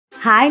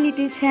Hi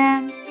little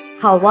champs,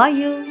 how are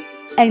you?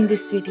 In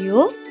this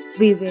video,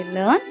 we will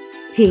learn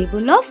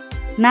table of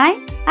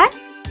 9 and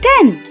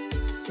 10.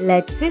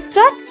 Let's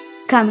start.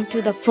 Coming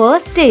to the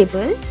first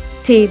table,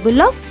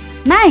 table of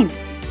 9.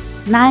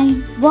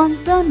 9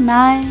 ones are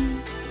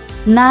 9,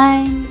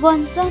 9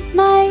 ones are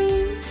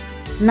 9,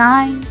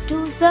 9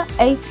 twos are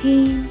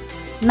 18,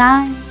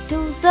 9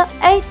 twos are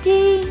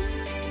 18,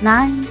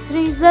 9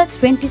 threes are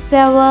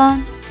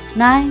 27,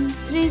 9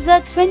 threes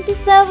are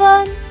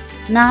 27,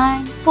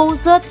 9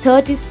 fours are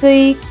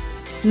 36,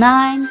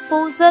 9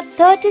 fours are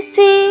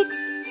 36,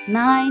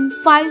 9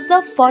 fives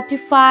are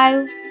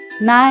 45,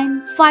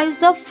 9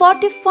 fives are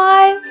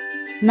 45,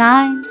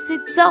 9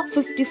 six are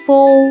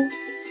 54,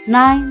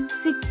 9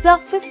 six are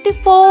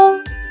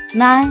 54,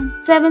 9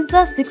 sevens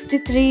are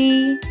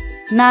 63,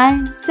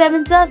 9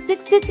 sevens are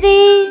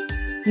 63,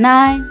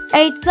 9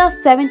 eights are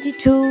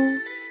 72,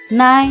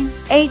 9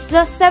 eights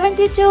are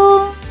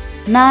 72,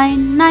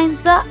 9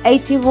 nines are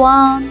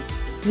 81,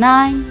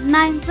 9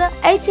 nines are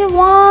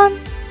 81,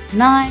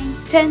 9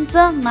 tens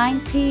are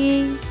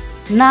 90,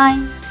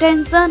 9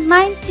 tens are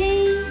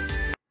 90.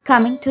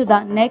 Coming to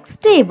the next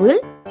table,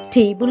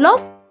 table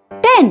of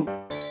 10.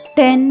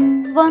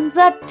 10 ones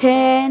are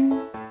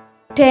 10,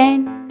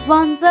 10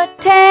 ones are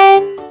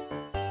 10,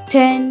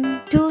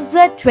 10 twos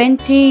are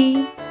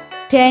 20,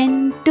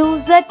 10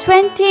 twos are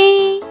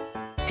 20,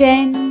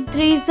 10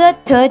 threes are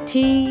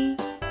 30,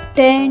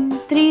 10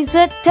 threes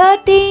are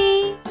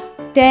 30,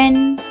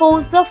 10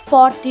 fours are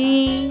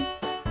 40,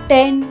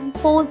 10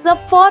 fours are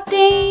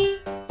 40,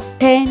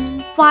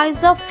 10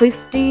 fives are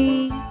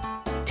 50,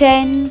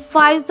 10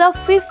 fives are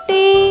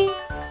 50,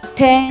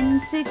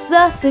 10 sixes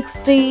are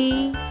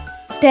 60,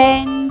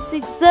 10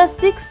 sixes are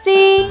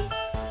 60,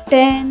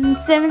 10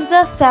 sevens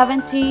are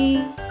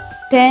 70,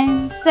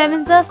 10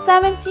 sevens are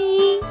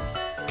 70,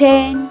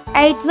 10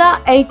 eights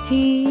are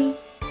 80,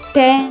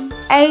 10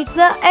 eights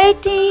are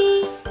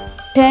 80,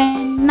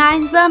 10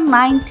 nines are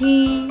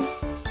 90,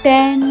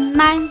 10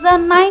 nines are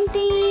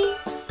 90,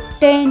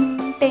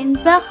 10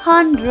 tens are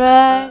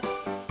 100,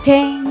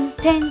 10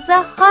 tens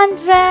are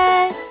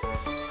 100.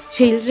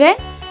 Children,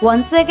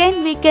 once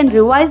again we can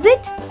revise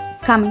it.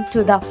 Coming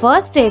to the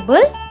first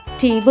table,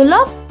 table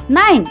of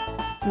 9.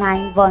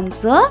 9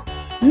 ones are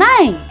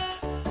 9,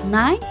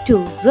 9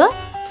 twos are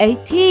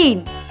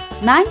 18,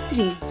 9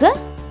 threes are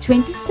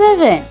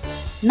 27,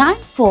 9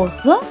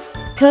 fours are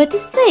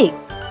 36,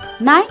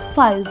 9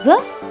 fives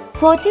are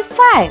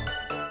 45,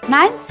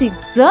 9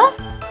 sixes are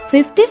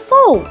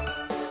 54,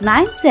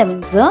 9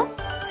 sevens are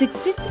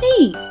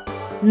 63,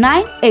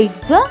 9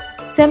 eights are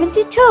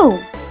 72,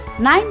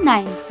 9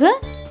 nines are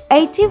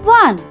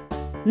 81,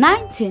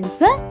 9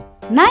 tens are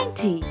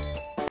 90.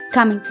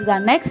 Coming to the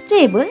next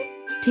table,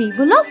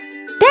 table of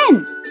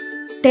 10.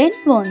 10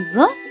 ones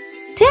are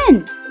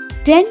 10,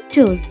 10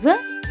 twos are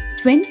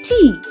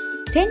 20,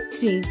 10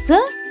 threes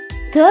are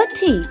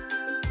 30,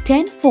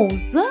 10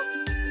 fours are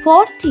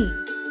 40,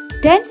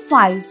 10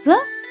 fives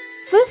are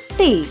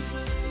 50,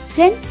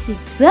 10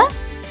 sixes are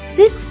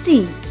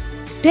 60,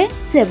 10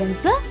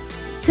 sevens are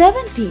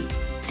 70,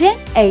 10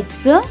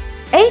 eights are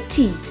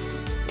 80,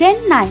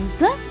 10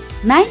 nines are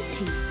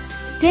 90,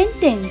 10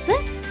 tens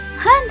are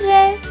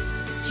 100.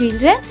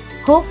 Children,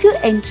 hope you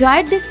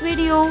enjoyed this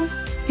video.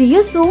 See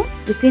you soon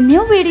with a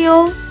new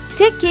video.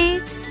 Take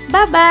care.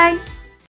 Bye bye.